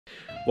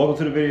Welcome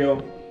to the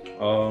video.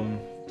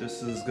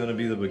 This is gonna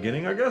be the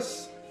beginning, I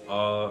guess.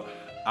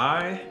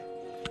 I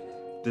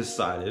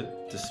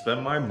decided to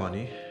spend my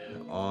money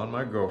on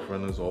my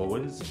girlfriend as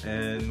always,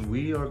 and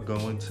we are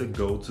going to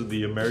go to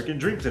the American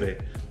Dream today,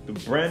 the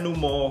brand new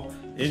mall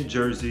in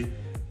Jersey.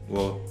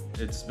 Well,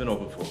 it's been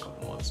open for a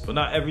couple months, but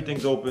not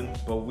everything's open.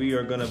 But we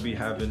are gonna be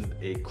having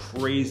a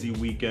crazy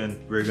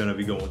weekend. We're gonna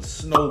be going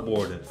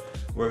snowboarding.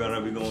 We're gonna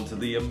be going to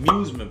the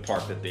amusement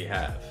park that they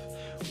have.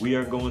 We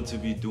are going to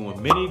be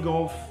doing mini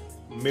golf,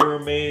 mirror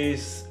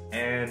maze,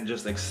 and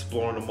just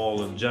exploring the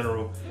mall in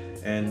general.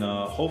 And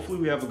hopefully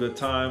we have a good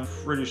time.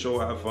 Pretty sure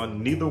we'll have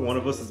fun. Neither one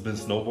of us has been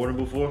snowboarding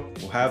before.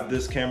 We'll have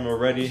this camera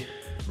ready,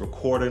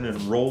 recording and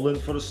rolling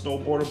for the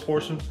snowboarder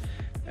portion.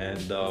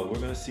 And we're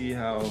gonna see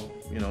how,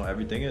 you know,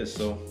 everything is.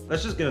 So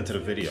let's just get into the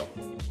video.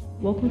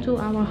 Welcome to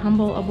our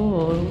humble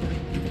abode.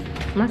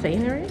 Am I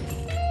saying it right?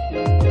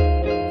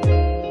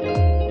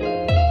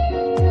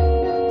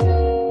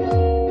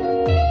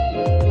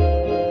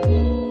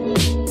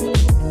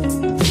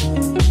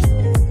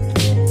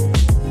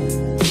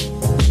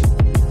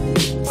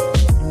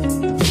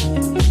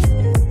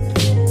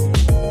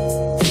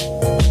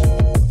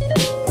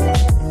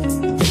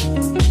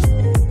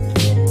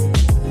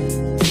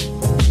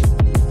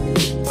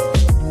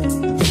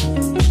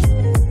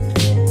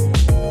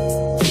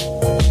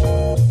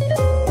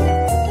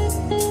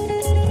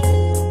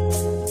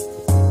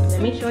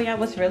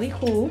 What's really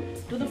cool.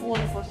 Do the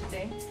water coaster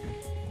thing.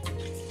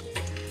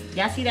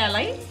 Y'all see that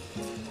light?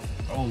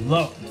 Oh,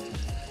 look.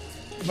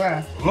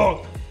 Bruh.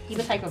 Look. He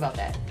was hype about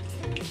that.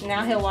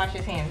 Now he'll wash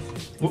his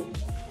hands.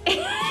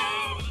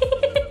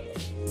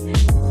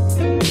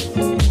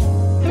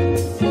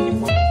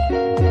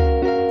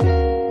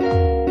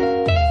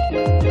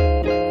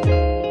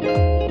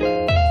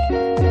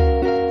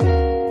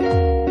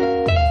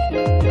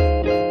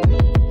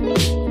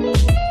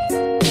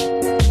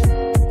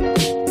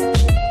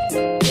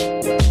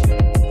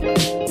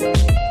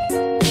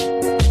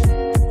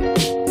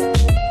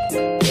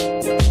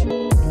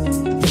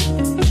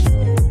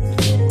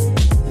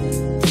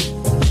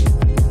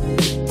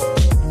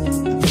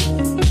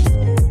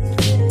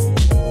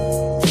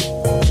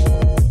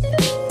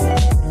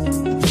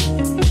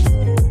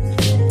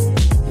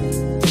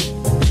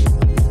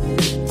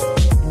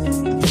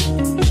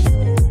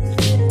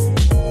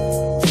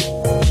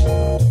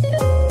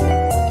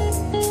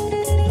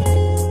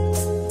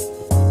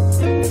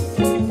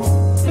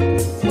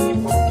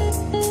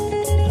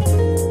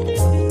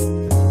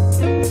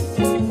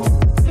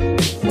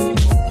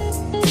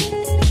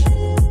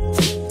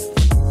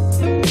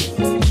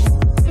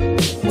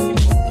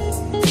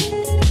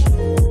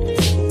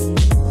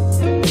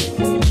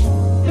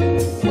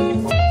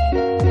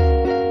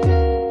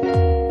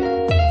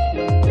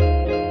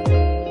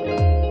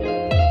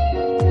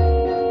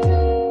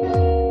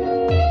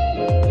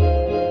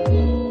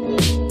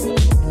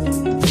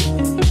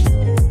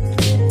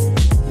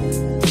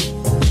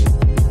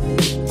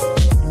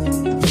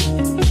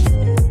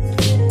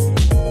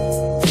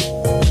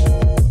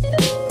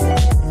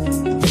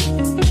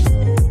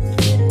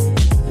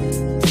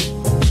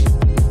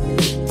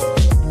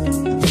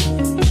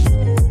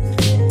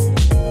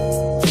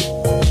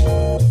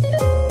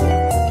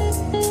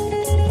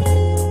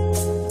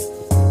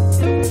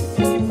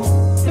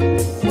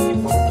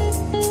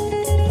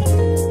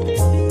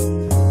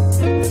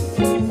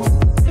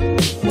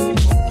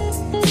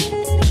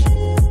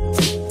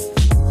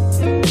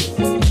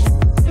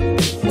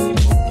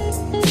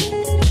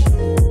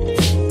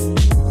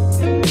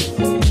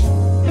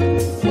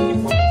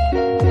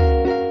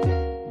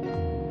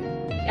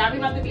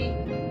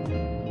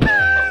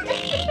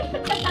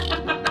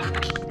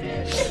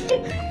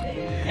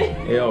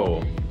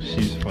 Yo,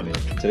 she's funny.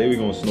 Today we're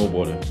going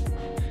snowboarding,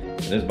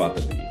 and it's about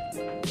to be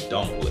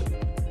dumb lit.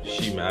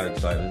 She mad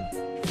excited.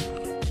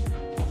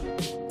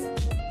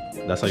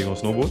 That's how you gonna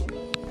snowboard?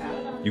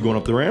 You going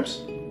up the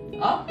ramps?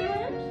 Up the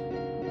ramps?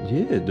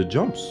 Yeah, the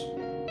jumps.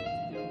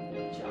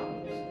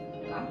 Jumps?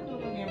 I'm not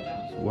doing no damn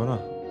jumps. Why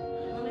not? I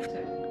like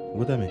to.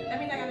 What that mean? I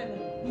mean, I gotta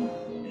like,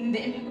 and the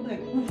impact will be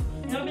like,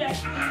 and I'll be like,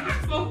 ah!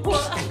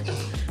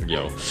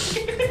 Yo.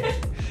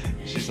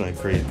 She's like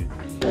crazy.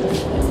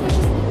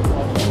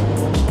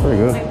 Pretty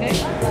good. Okay.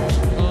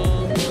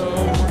 So we're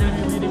gonna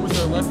be leading with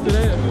our left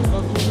today. Is this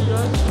possible for you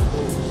guys?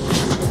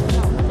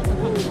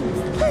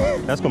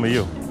 That's gonna be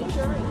you.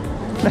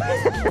 I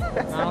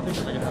don't think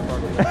we're making that far.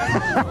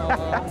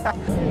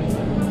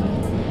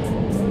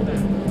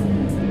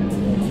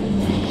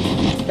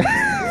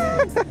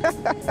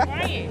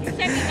 Ryan, you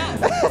check it out.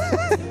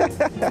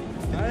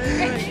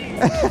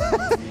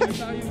 That's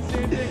how you the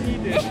same thing he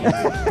did.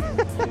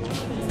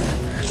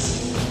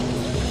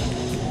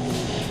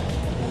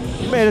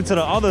 You made it to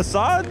the other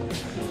side?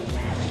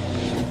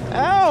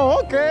 Oh,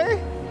 okay.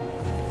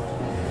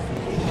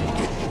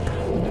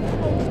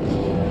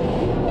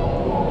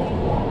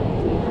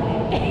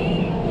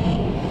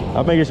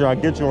 I'm making sure I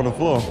get you on the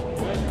floor.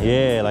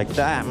 Yeah, like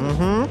that.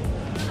 Mm-hmm.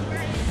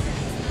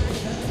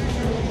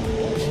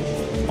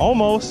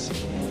 Almost.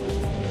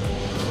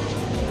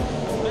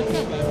 That's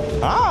not bad.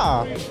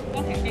 Ah!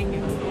 Okay, thank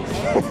you.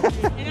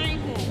 And I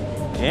ain't cool.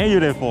 And you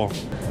didn't fall.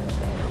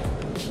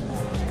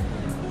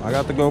 I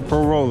got the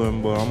GoPro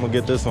rolling, but I'm gonna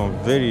get this on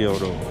video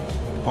though.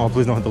 Oh,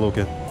 please don't hit the low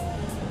kid.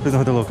 Please don't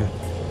hit the low kid.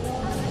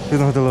 Please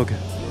don't hit the low kid.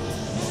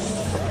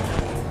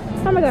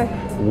 Oh my god.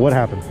 What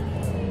happened?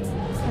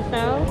 I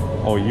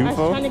fell. Oh, you I was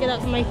fell? trying to get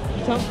up to my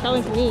fell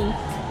into me.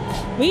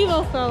 We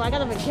both fell. I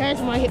got up a carriage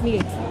when I hit me.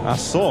 I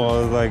saw.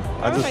 I was like,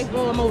 I was like,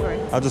 roll him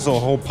over. I just saw a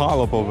whole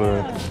pile up over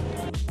there.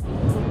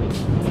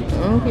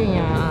 Okay,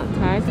 y'all.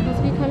 Tide's supposed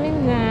to be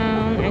coming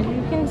down. As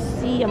you can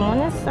see, I'm on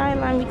the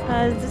sideline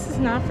because this is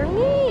not for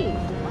me.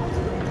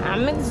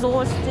 I'm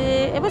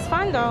exhausted. It was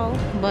fun though,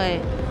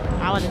 but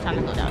I wasn't trying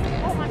to go down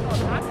there. Oh my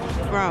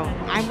god. Bro,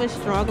 I was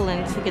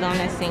struggling to get on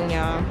this thing,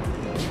 y'all.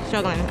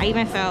 Struggling. I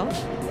even fell.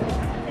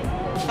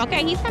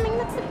 Okay, he's coming.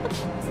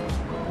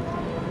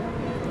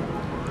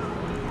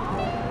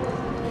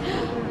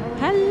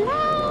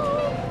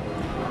 Hello.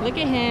 Look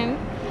at him.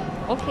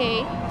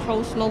 Okay,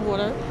 pro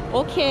snowboarder.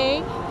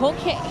 Okay,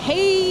 okay.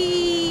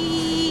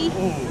 Hey.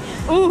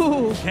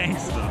 Ooh.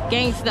 Gangsta.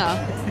 Gangsta.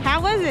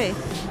 How was it?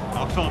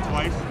 I fell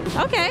twice.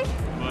 Okay.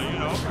 But you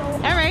know.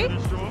 All right.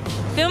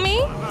 Feel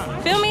me?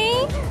 Feel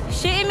me?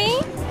 Shitting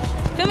me?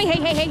 Feel me? Hey,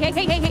 hey, hey, hey,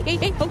 hey, hey, hey, hey,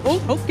 hey. Oh,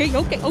 okay,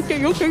 okay,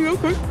 okay, okay,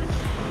 okay.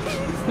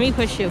 Let me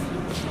push you.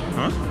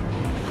 Huh?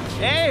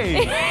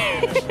 Hey!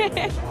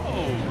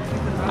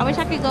 I wish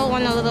I could go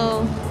on a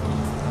little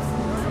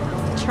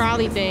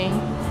trolley thing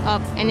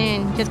up and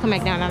then just come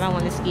back down. I don't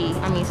want to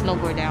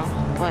snowboard down.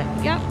 But,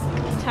 yep.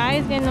 Ty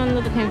is getting on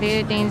little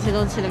conveyor things to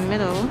go to the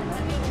middle.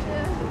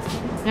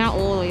 Not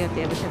all the way up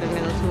there, but to the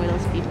middle to where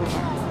those people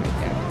are. Right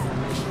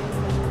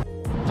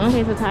there.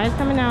 Okay, so Ty is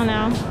coming down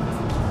now.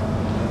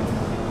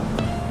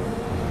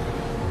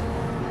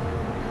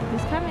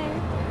 He's coming.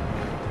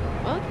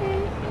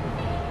 Okay.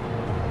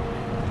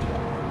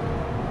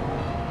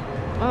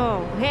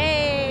 Oh,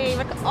 hey,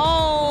 look.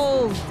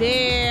 Oh,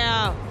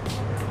 damn.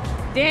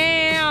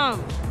 Damn.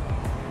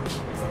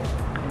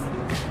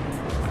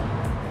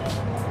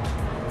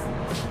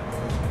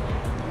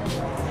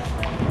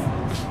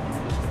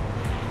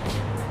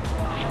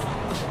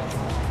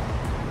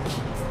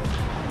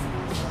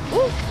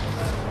 Ooh.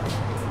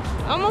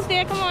 Almost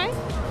there, come on.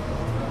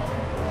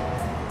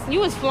 You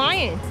was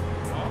flying.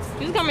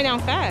 You was coming down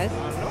fast.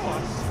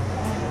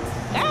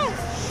 Ah.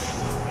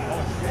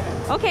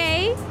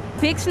 Okay.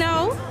 Big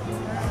snow.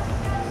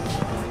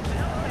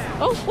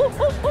 Oh, oh,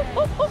 oh, oh,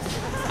 oh, oh.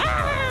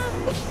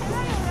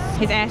 Ah.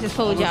 His ass is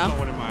cold, y'all.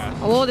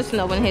 All the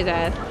snow in his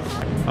ass.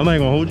 I'm not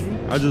gonna hold you.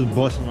 I just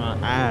bust my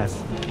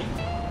ass.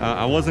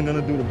 I wasn't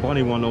gonna do the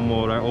bunny one no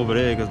more right over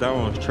there because that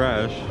one's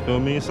trash. Feel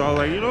me? So I was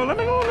like, you know, let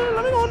me go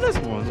on this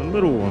one, the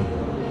middle one.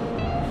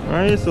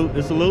 Right? So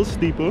it's a little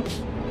steeper.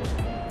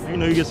 You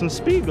know, you get some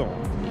speed going.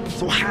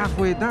 So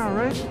halfway down,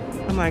 right?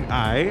 I'm like,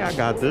 alright, I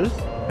got this.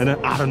 And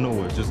then out of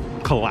nowhere, just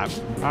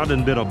collapsed. I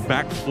done did a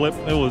backflip.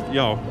 It was,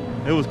 yo,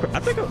 it was. I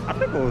think it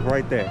was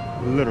right there,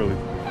 literally.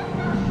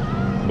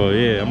 But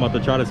yeah, I'm about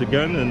to try this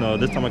again, and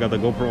this time I got the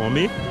GoPro on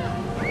me.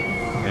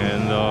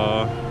 And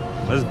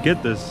let's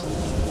get this.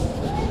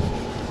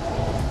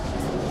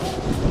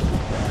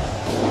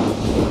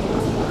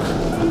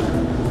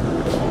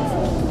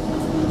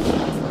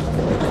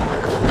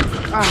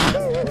 Ah.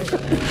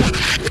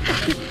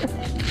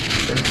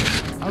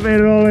 I made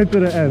it all the way to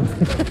the end.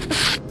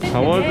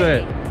 How was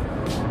it?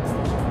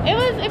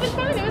 It was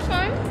fun. It was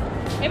fun.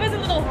 It was a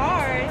little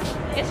hard.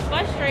 It's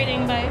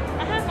frustrating, but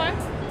I had fun.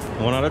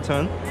 1 out of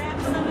 10.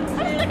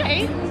 That's like an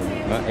 8.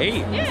 An 8?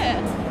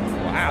 Yeah.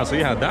 Wow, so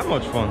you had that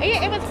much fun.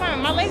 Yeah, it was fun.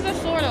 My legs are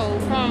sore though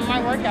from my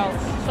workouts,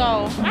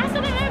 so I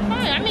still had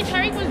fun. I mean,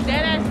 Tariq was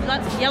dead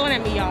ass yelling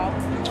at me, y'all.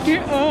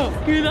 Get up,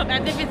 get up.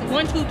 As if it's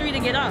 1, 2, 3 to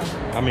get up.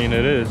 I mean,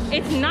 it is.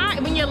 It's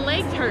not when your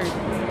legs hurt.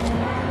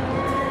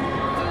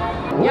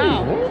 What is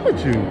Y'all, wrong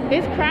with you?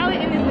 it's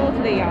crowded in this mall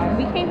today, y'all.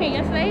 We came here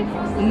yesterday.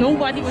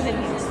 Nobody was in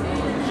here.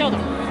 Show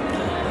them.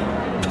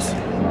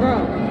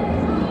 Bro.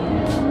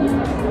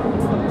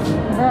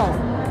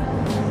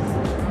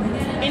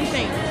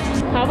 Insane.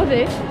 How was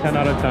it? 10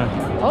 out of 10.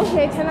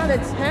 Okay, 10 out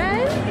of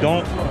 10.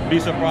 Don't be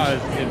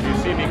surprised if you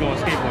see me going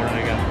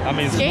skateboarding again. I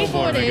mean,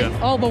 snowboarding again.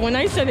 Oh, but when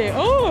I said it,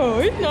 oh,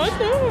 it's not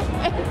snow.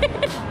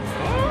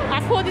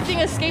 I called the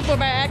thing a skateboard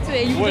by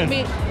accident. You When?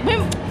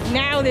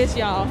 Now this,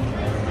 y'all.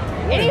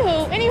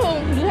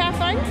 Anywho, you have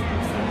fun?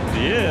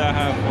 Yeah, I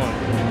have fun.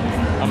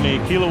 I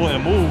mean, Keela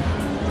wouldn't move,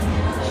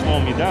 slow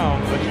me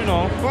down, but you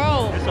know,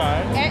 Bro, it's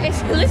alright.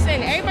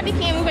 Listen, everybody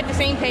can't move at the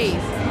same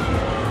pace.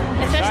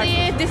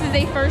 Especially if this is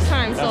their first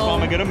time. That's why I'm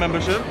gonna get a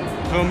membership.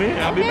 Feel me?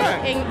 I'll be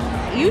back. And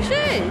you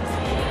should.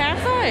 Have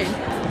fun.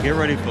 Get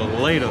ready for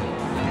later.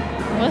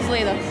 What's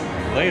later?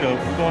 Later,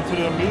 we're going to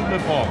the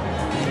amusement park.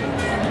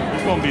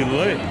 It's gonna be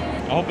lit.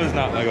 I hope it's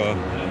not like a...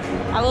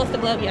 I lost the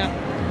glove, yeah.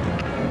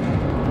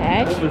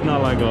 I hope it's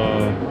not like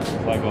a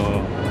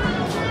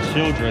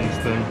children's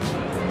thing.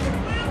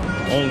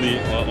 Only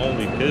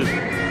kids.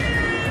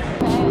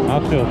 I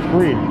feel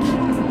free. You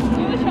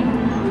was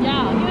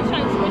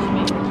trying to squish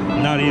me.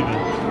 Not even.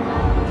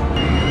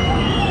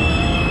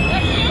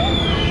 That's you?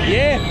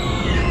 Yeah.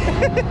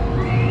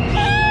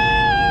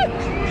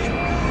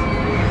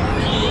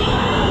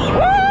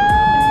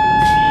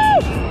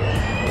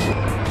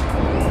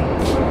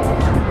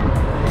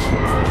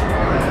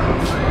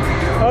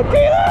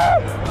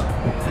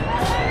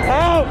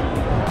 Help!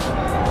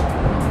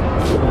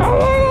 How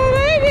am I gonna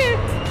make it?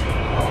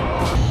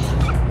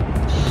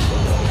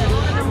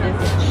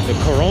 The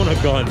Corona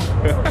gun.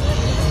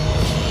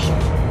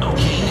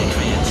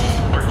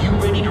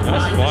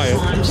 That's fire.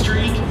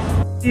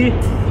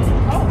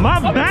 My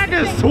back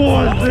is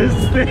towards this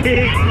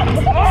thing.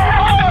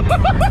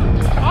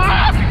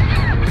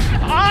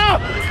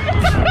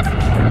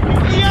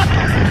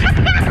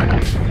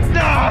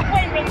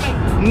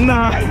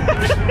 Nah.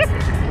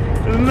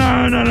 No.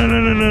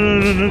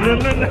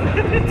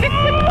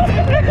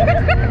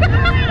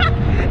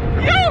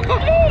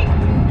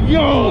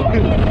 Yo.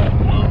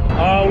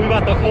 Oh, we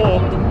about to fall.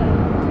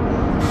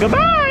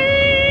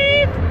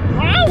 Goodbye.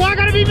 Oh, why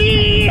gotta be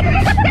me?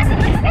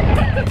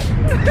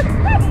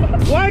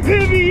 Why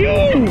couldn't it be you?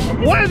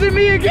 Why is it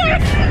me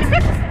again?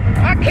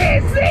 I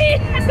can't see.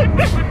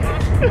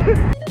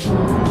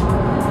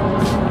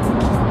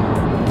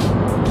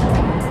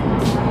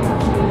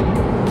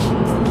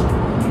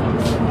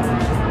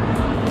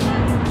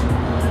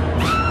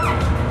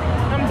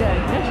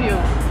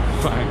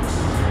 Thanks.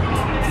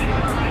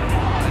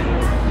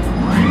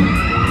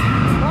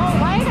 Bro,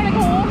 why you gotta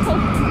go off so?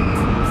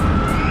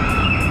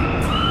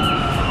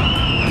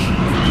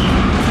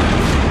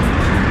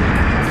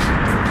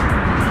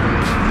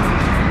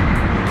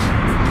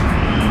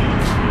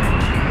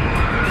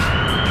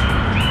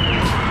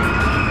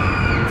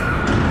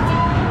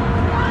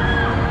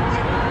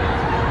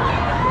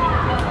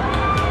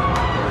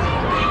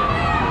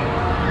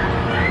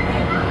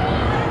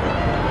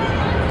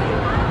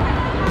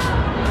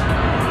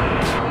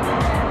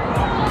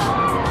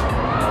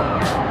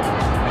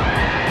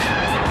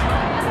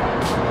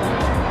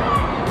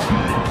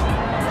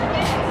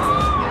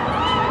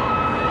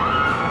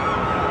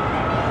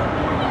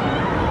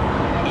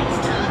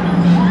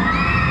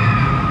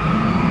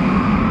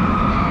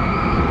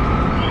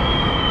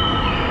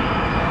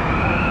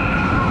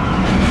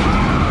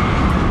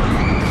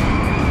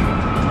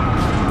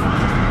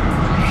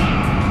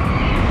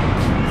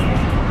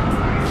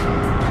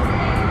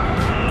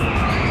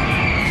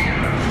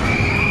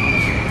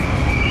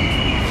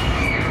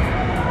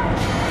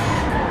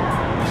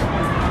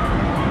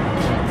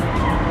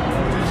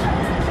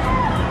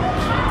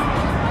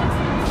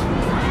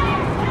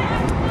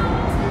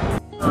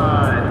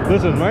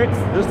 Listen, right?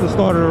 This is the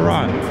start of the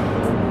ride.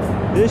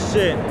 This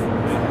shit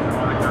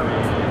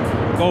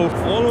go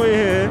all the way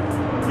here.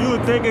 You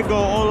would think it go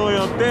all the way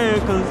up there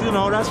because, you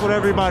know, that's what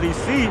everybody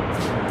see.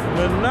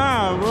 But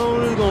nah, bro,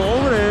 it go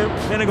over there.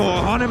 Then it go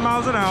 100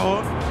 miles an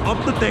hour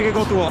up the thing. It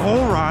go through a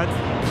whole ride.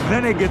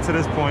 Then it get to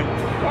this point.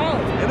 Bro.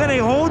 And then they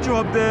hold you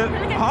up there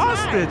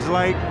hostage. The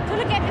like, to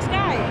look at the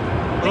sky.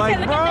 Like,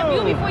 look bro. at the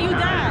view before you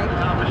die.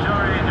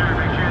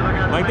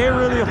 Like they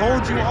really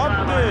hold you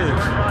up there.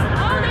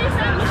 Oh, they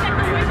said look at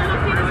the window,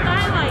 look see the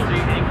skylight.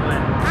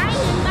 I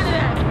ain't even none of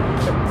that.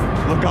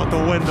 Look out the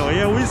window.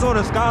 Yeah, we saw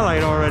the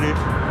skylight already. New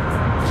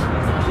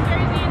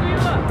Jersey and New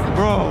York.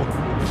 Bro,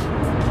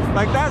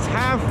 like that's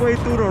halfway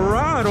through the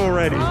ride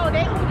already. Oh,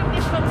 they hold up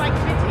this for like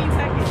 15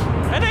 seconds.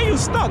 And then you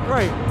stuck,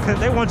 right? Because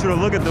they want you to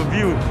look at the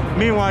view.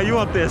 Meanwhile, you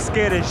up there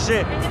scared as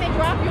shit. And then they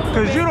drop you a little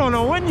Because bit. you don't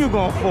know when you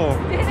gonna fall.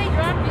 Then they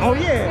drop you. Oh,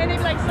 yeah. And they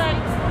be like, son.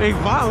 They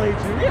violate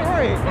you. Yeah,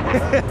 right.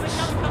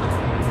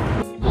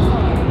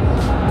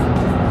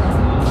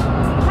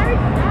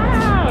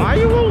 Why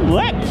you won't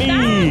let me? Stop.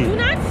 Do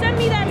not send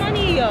me that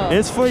money, yo.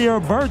 It's for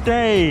your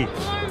birthday.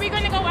 We're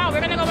gonna go out.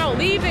 We're gonna go out.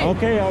 Leave it.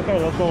 Okay, let's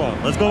go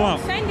out. Let's go out.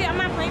 Send it. I'm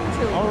not playing with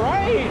you. All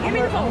right. Give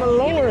me the phone. I'm gonna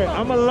lower it.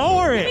 I'm gonna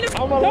lower it.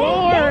 I'm gonna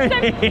lower it.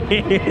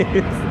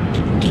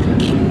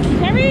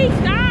 Terry,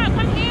 stop.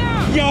 Come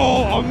here.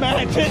 Yo,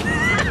 imagine.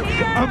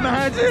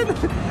 Imagine.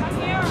 Come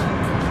here.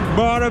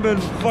 Bro, I'd have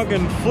been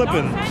fucking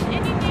flipping. Don't send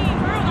anything,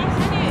 bro. Don't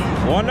send it.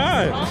 Why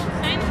not? Don't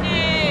send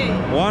it.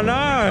 Why Turn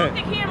not? off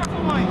the camera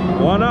for one.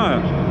 Why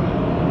not?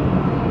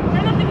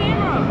 Turn off the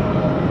camera.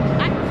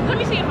 Let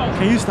me see your phone.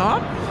 Can you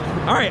stop?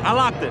 All right, I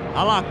locked it.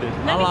 I locked it.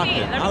 I locked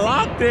it. I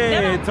locked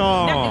it,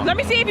 Tom. Let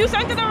me see if you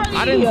sent it already.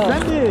 I didn't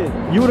send it.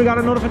 You would have got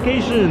a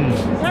notification.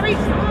 Terry,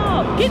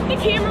 stop. Get the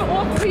camera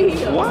off me.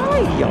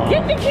 Why?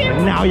 Get the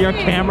camera Now off you're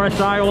me. camera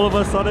shy all of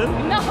a sudden?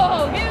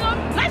 No, get it off.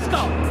 Let's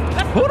go.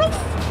 Who the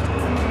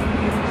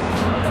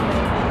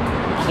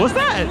What's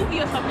that?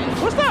 Movie or something.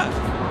 What's that?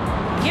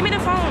 Give me the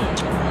phone.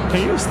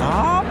 Can you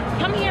stop?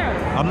 Come here.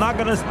 I'm not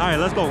gonna. All right,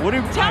 let's go. What do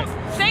you?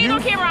 Say it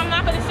on camera. I'm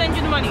not gonna send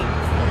you the money.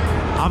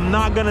 I'm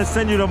not gonna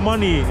send you the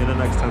money in the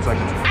next 10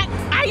 seconds.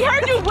 I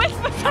heard you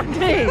whisper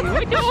something.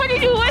 What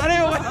did you whisper? I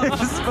didn't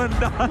whisper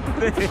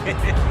nothing.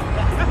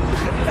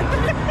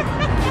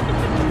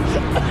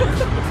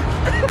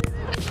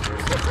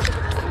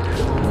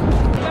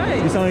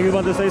 You sound like you're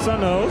about to say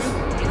something else.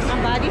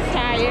 My body's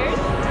tired.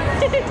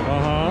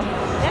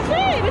 That's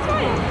right. It's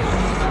fine.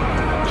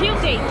 Cute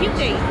date. Cute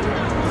date.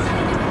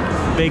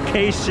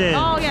 Vacation.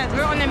 Oh yes,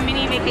 we're on a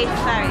mini vacation.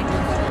 Sorry.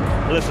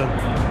 Listen,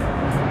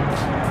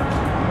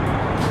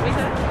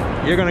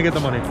 You're gonna get the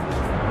money.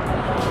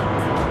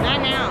 Not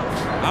now.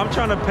 I'm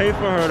trying to pay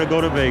for her to go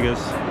to Vegas.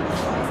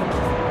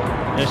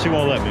 And she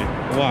won't let me.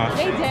 Why?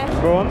 They deaf.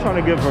 Bro, I'm trying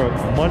to give her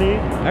money,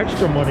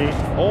 extra money,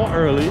 all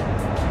early.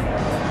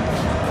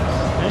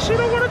 And she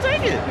don't want to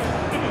take it.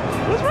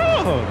 What's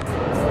wrong?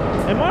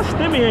 And my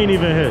stimmy ain't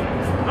even hit.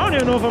 I don't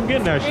even know if I'm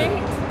getting that shit.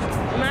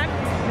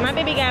 My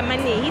baby got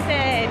money. He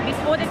said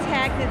before the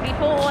taxes,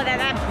 before all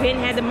that, I've been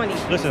had the money.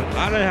 Listen,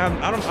 I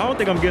don't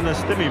think I'm getting a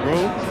stimmy, bro.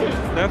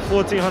 That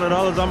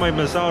 $1,400 I might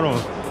miss out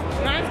on.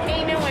 Mine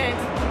came and went.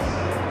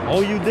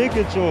 Oh, you did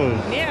get yours.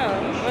 Yeah,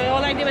 but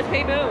all I did was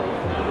pay bills.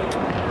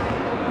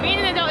 Being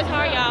an adult is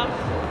hard, y'all.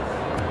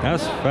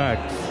 That's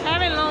facts.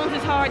 Having loans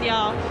is hard,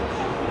 y'all.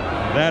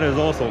 That is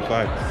also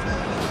facts.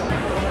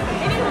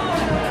 Anywho,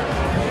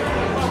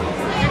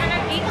 we're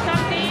gonna eat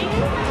something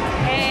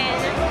and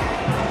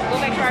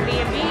go back to our B&B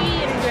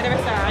and enjoy the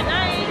rest of our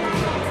night.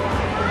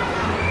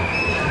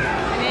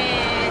 And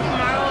then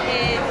tomorrow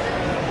is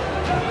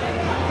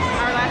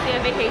our last day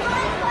of vacation.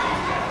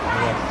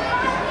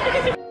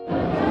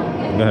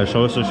 Go ahead,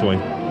 show us the swing.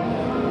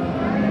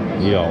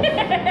 Yo.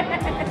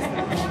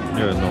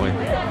 You're annoying.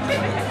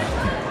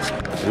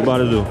 What you about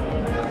to do? You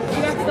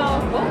have to go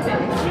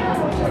boxing.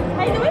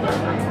 How you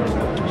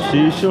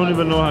doing? She don't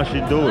even know how she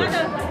do it.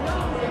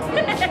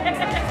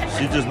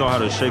 She just know how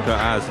to shake her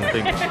ass and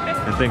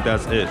think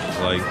that's it.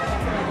 Like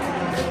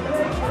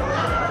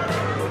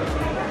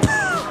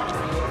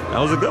that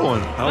was a good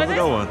one. That was a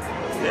good one.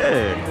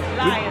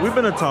 Yeah. We've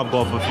been to Top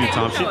Golf a few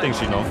times. She thinks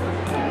she know.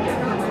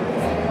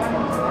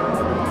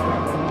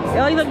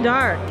 Oh, you look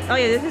dark. Oh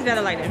yeah, this is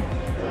better lighting.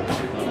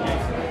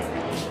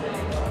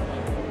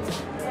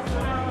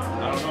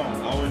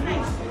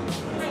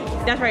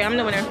 That's right, I'm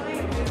the winner.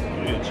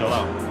 You need to chill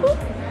out.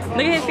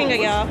 Look at his finger,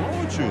 y'all.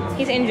 What's wrong with you?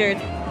 He's injured.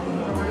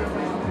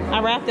 I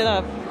wrapped it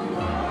up.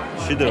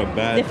 She did a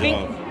bad job.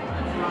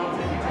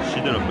 She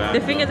did a bad The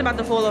job. finger's about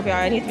to fall off,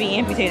 y'all. It needs to be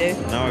amputated.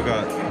 Now I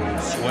got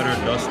sweater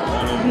dust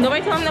all over.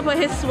 Nobody told him to put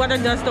his sweater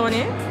dust on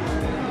it.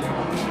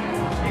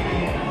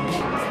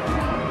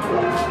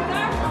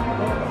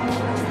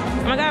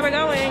 Oh my God, we're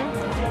going.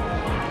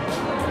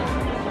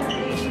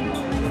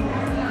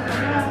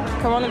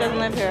 Corona doesn't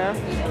live here.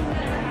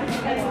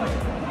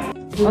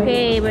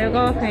 Okay, we're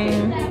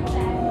going.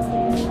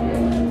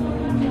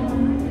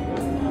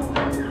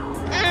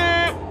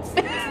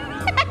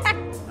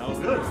 That was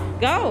good.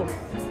 Go.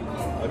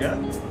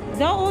 Again?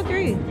 Go all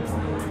three. All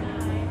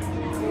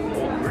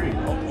three.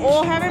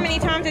 Or however many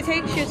times it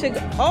takes you to go.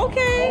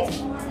 Okay.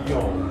 Yo.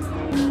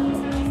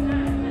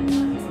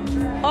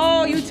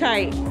 Oh, you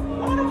tight.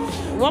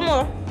 One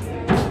more.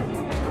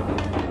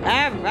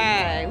 All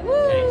right.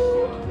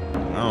 Woo.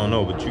 I don't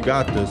know, but you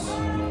got this.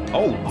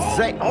 Oh,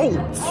 Zay. Oh,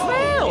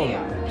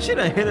 damn. She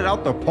done hit it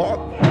out the park.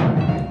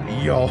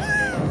 Yo.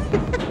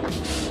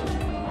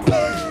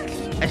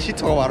 And she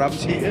talking about I'm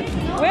cheating.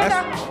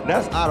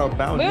 That's out of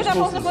bounds. Where's I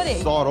supposed to put it?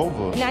 Start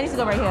over. Nah, I need to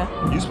go right here.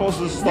 You supposed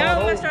to start over.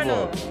 No, let's start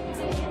over.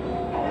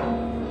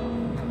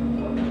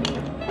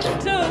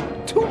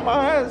 2. 2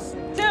 miles.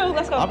 2,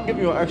 let's go. I'm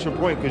giving you an extra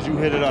point because you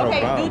hit it out of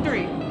bounds. Okay, do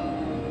 3.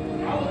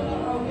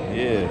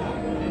 Yeah.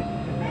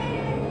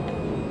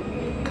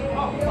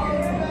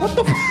 What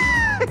the f?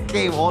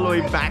 Came all the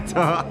way back to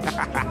her.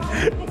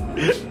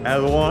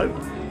 As 1.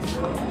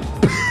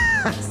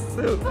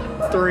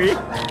 3.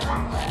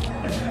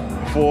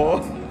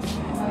 4.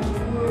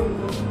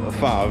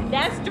 5.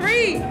 That's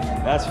 3.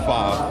 That's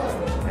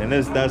 5. And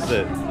that's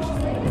it.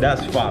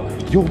 That's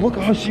 5. Yo, look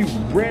how she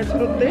ran to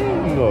the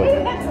thing.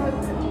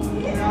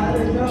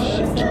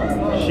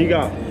 She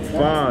got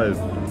 5.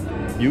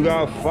 You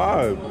got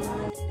 5.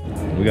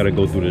 We gotta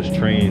go through this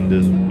train,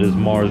 this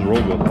Mars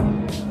rover.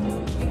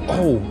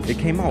 Oh, it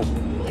came out.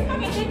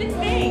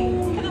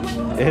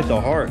 It hit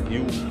the heart.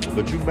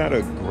 But you mad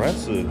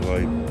aggressive,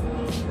 like.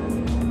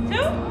 2.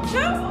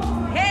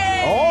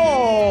 Hey.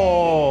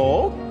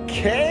 Oh,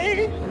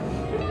 okay.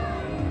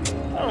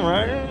 All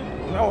right.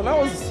 No,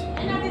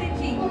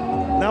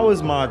 that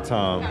was my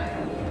time.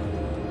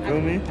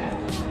 Feel me?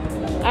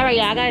 All right,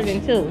 yeah, I got it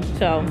in 2.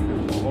 So.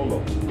 Hold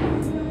up.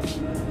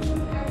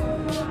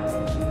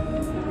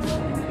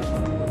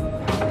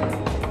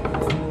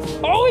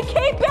 Oh, he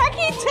came back.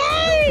 He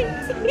tied.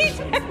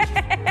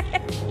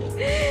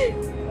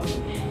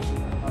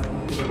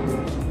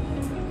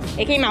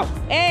 It came out.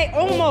 Hey,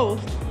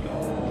 almost.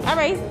 All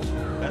right.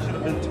 That should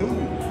have been 2.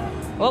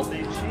 Well,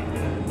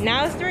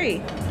 now it's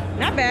 3.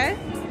 Not bad.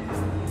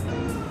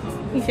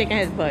 He's shaking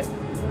his butt.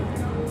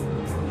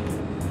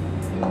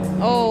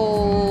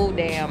 Oh,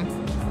 damn.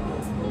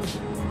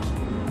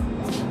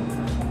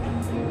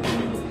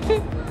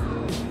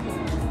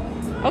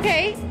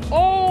 Okay.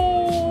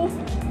 Oh.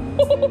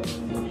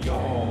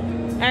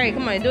 All right,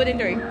 come on, do it in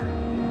 3.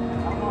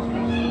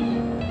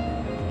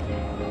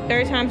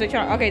 3rd time's the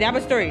charm. Okay, that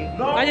was 3.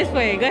 No. I just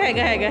played. Go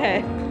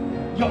ahead.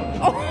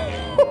 Oh.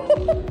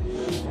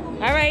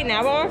 All right,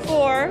 now we're on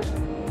 4.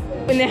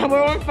 And now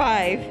we're on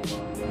 5.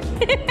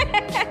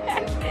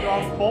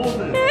 I'm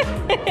folding.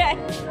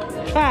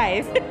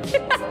 5.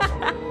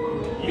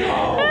 Yo.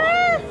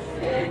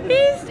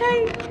 He's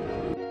tight.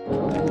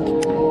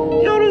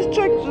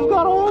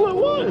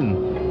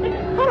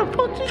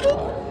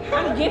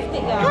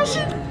 gifted, guys. How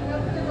she?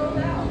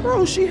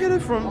 Bro, she hit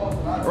it from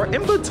right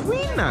in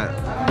between that.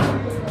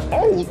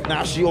 Oh,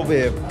 now she over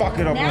here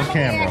fucking up on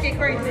camera.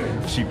 Crazy.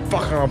 She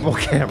fucking up on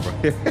camera.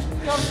 No,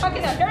 fuck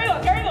it up. Carry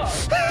on, carry on.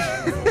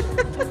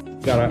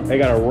 They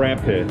got a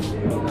ramp here.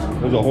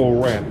 There's a whole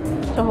ramp.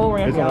 It's a whole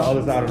ramp. It's on the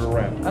other side of the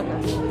ramp.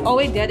 Okay. Oh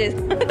wait, that is.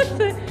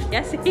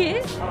 Yes, it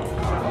is.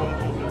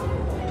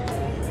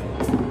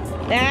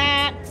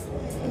 That.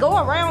 Go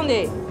around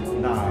it.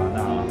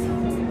 Nah.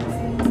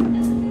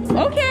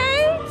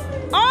 Okay.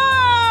 Oh.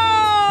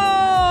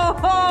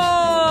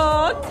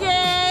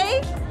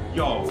 Okay.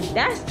 Yo.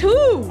 That's 2.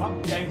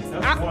 I'm gangsta.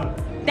 That's one.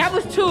 That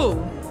was 2.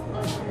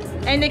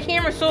 And the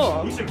camera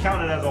saw. You should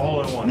count it as a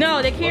hole in one.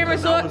 No, the camera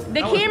saw.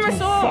 The camera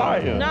saw.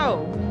 Fire.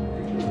 No.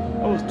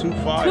 That was too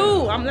fire. 2.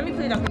 Let me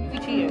put it up.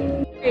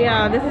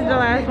 Yeah, this is the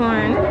last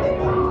one.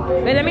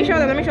 Wait, let me show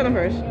them. Let me show them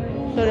first.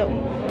 So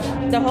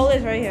the hole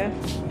is right here.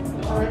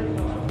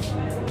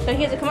 So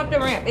he has to come up the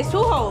ramp. It's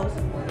 2 holes.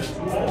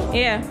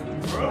 Yeah.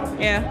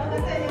 Yeah.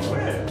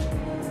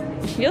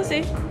 You'll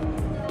see.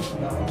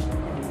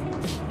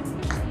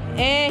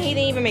 And he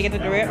didn't even make it to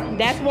the ramp.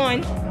 That's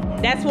 1.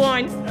 That's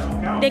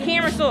 1. The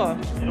camera saw.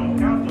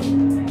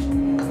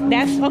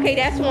 That's okay.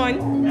 That's 1.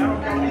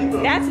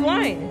 That's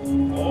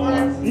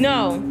 1.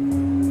 No.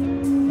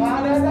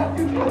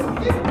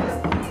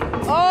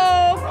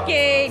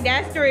 Okay,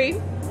 that's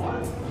 3.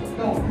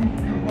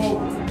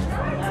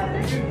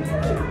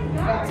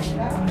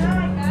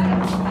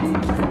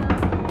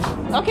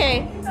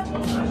 Okay.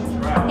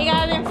 He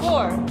got it in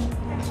 4.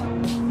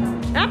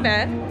 Not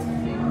bad.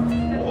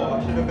 Oh, I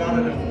should have got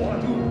it in 1.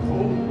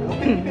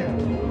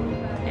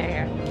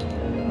 There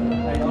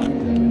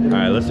All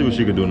right, let's see what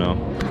she can do now.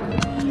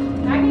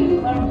 I can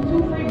use 2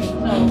 freebies.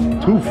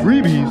 So. 2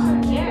 freebies?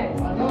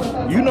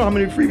 Yeah. You know how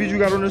many freebies you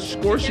got on this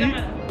score sheet?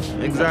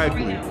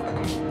 Exactly.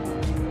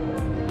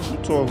 What you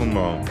talking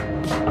about?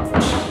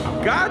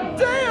 God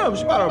damn,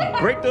 she about to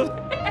break this.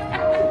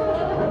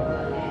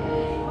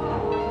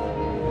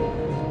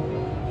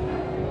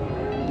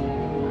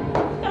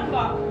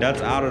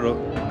 That's out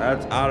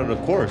of the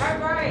course. All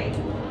right.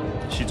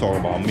 She talking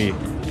about me.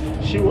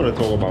 She wanna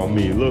talk about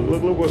me.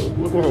 Look what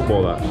her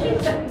ball at.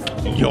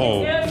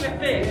 Yo.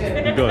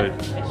 Good.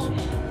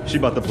 She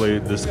about to play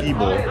the skee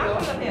ball.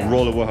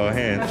 Roll it with her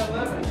hand.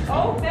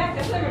 Oh,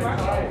 that's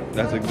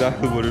That's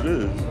exactly what it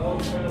is.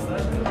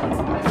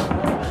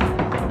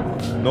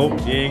 Nope,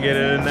 you ain't get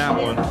it in that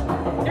one.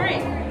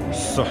 3.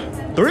 So,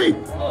 3?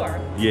 4.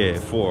 Yeah,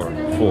 4.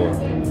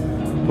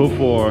 Put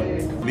 4.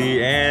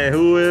 And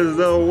who is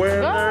the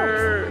winner?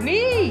 Oh,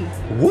 me.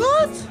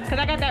 What? Cause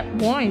I got that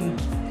 1.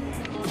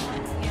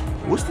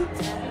 What's the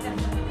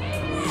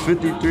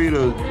 53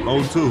 to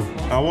 02?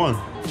 I won.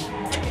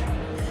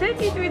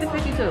 53 to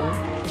 52.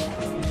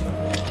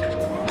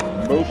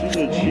 Bro, she's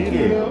a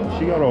cheater.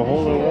 She got a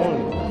hole in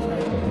 1.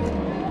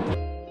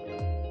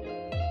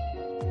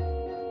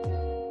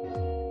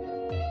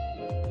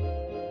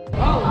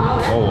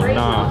 Oh,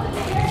 nah.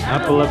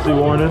 Epilepsy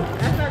warning.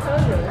 That's what I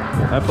told you.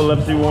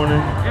 Epilepsy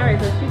warning. Alright,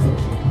 so she's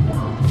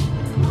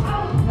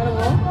another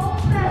wall?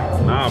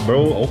 Nah, bro.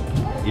 Oh,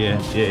 yeah.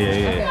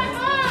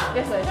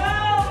 This way.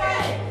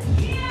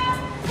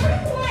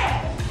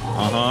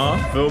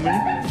 Feel me?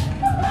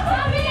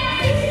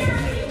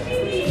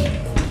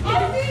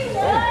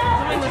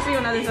 Somebody will see you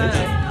on the other side.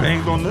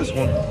 Banged on this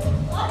one.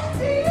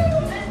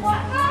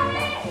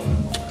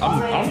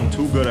 I'm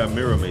too good at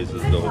mirror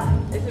mazes though.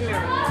 It's a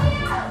mirror.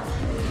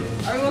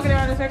 Are we walking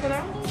around in a circle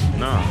now?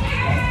 Nah.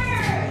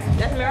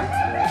 That's a mirror?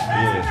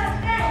 Yeah.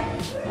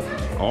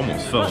 I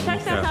almost fell. Oh,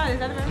 touch that side. Is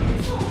that a mirror?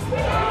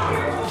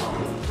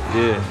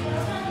 Yeah.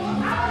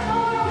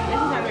 This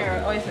is not a mirror.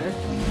 Oh, yes, it is.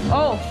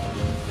 Oh,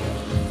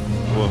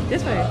 Well,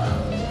 this way.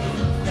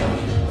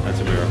 that's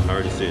a mirror. I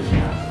already see it.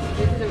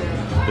 This is a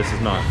mirror. This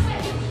is not.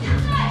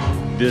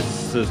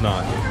 This is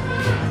not.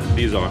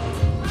 These are.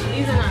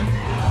 These are not.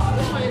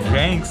 This one is.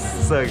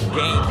 Gangsta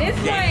gang. This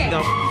way.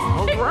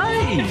 All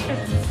right. This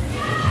is.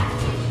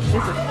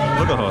 Look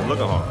at her. Look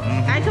at her.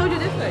 Mhm. I told you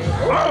this way.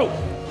 Oh!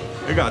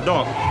 It got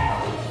dark.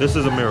 This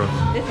is a mirror.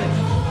 This way.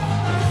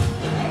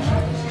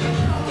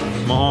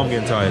 My arm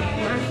getting tired.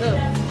 Mine's up.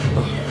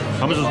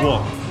 I'ma just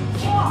walk.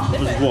 I'ma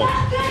just walk.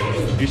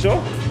 You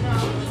sure?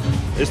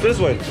 It's this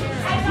way.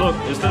 Look,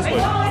 it's this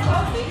way.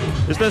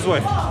 It's this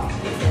way.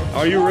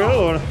 Are you real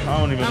or I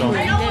don't even know.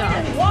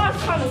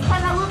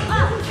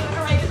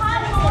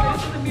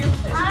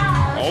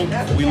 Oh,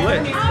 we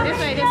lit. This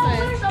way, this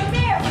way.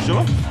 You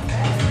sure?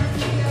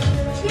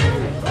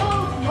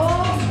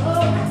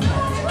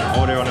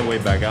 Oh, they're on their way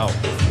back out.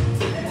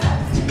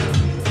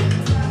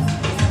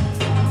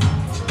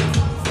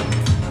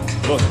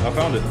 Look, I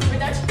found it.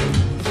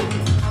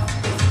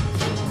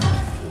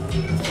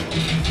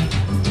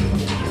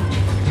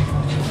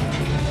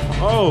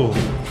 Oh.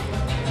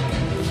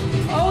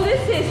 Oh,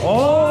 this is.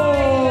 Oh.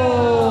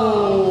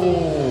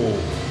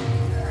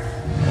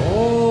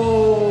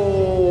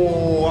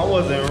 Oh. I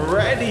wasn't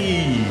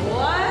ready.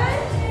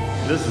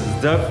 What? This is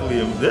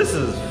definitely, this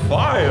is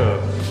fire.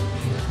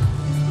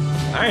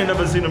 I ain't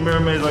never seen a mirror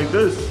maze like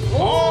this.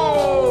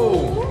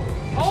 Oh.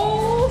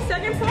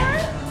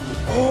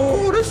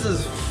 Oh, this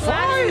is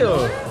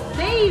fire.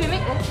 They even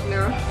make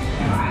mirror.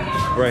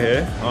 Right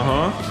here.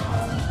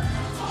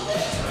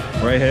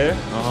 Right here.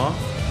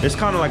 It's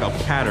kind of like a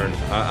pattern.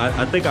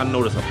 I think I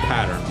noticed a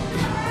pattern.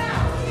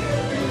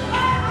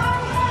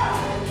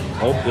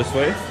 Oh, this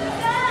way.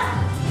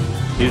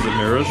 These are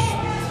mirrors.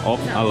 Oh,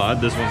 I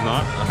lied. This one's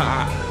not.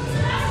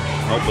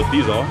 Oh, but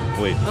these are.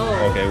 Wait.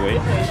 Oh, okay, wait.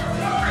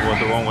 I went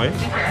the wrong way.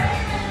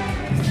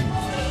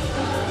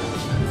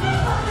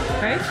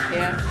 Right?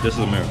 Yeah. This is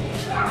a mirror.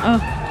 Oh.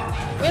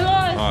 We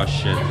lost. Oh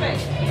shit.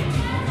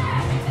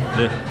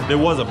 There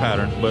was a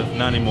pattern, but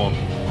not anymore.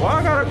 Why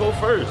I gotta go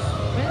first?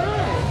 We're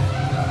not.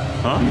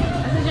 Huh? I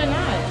said you're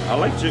not. I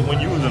liked it when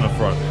you was in the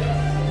front.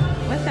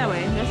 What's that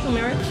way? That's the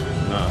mirror?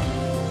 Nah.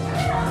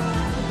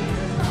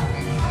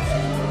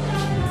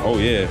 Oh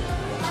yeah.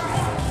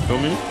 Feel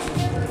me?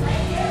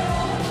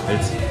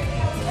 It's.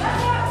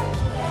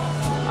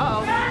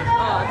 Uh-oh.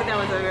 Oh, I think that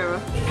was a mirror.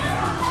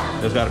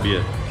 There's gotta be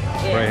it.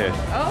 Yeah. Right here.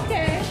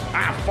 Okay.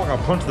 Ah, fuck! I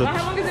punched it. Well,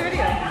 how long is the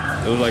video?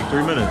 It was like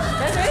 3 minutes.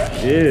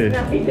 That's it?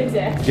 Yeah. No, he did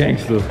that.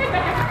 Gangster.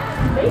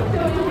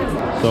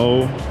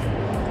 So,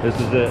 this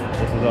is it.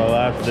 This is our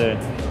last day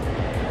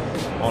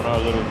on our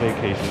little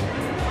vacation.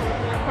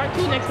 Part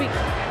 2 next week.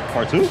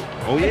 Part 2?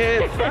 Oh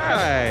yeah,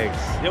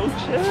 facts. Yo,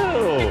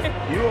 chill.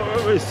 You are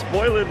already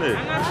spoiling it.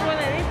 I'm not spoiling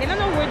anything. They don't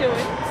know what we're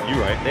doing. You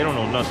right. They don't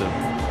know nothing.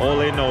 All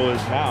they know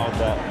is now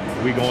that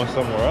we going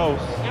somewhere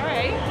else. All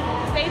right.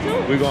 Stay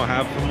tuned. We're gonna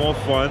have some more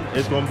fun.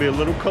 It's gonna be a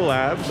little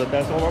collab, but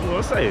that's all I'm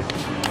gonna say. You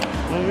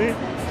know what I mean?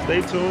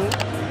 Stay tuned.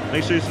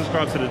 Make sure you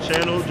subscribe to the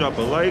channel, drop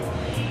a like,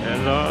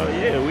 and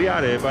yeah, we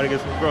out here. Everybody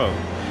get some grub.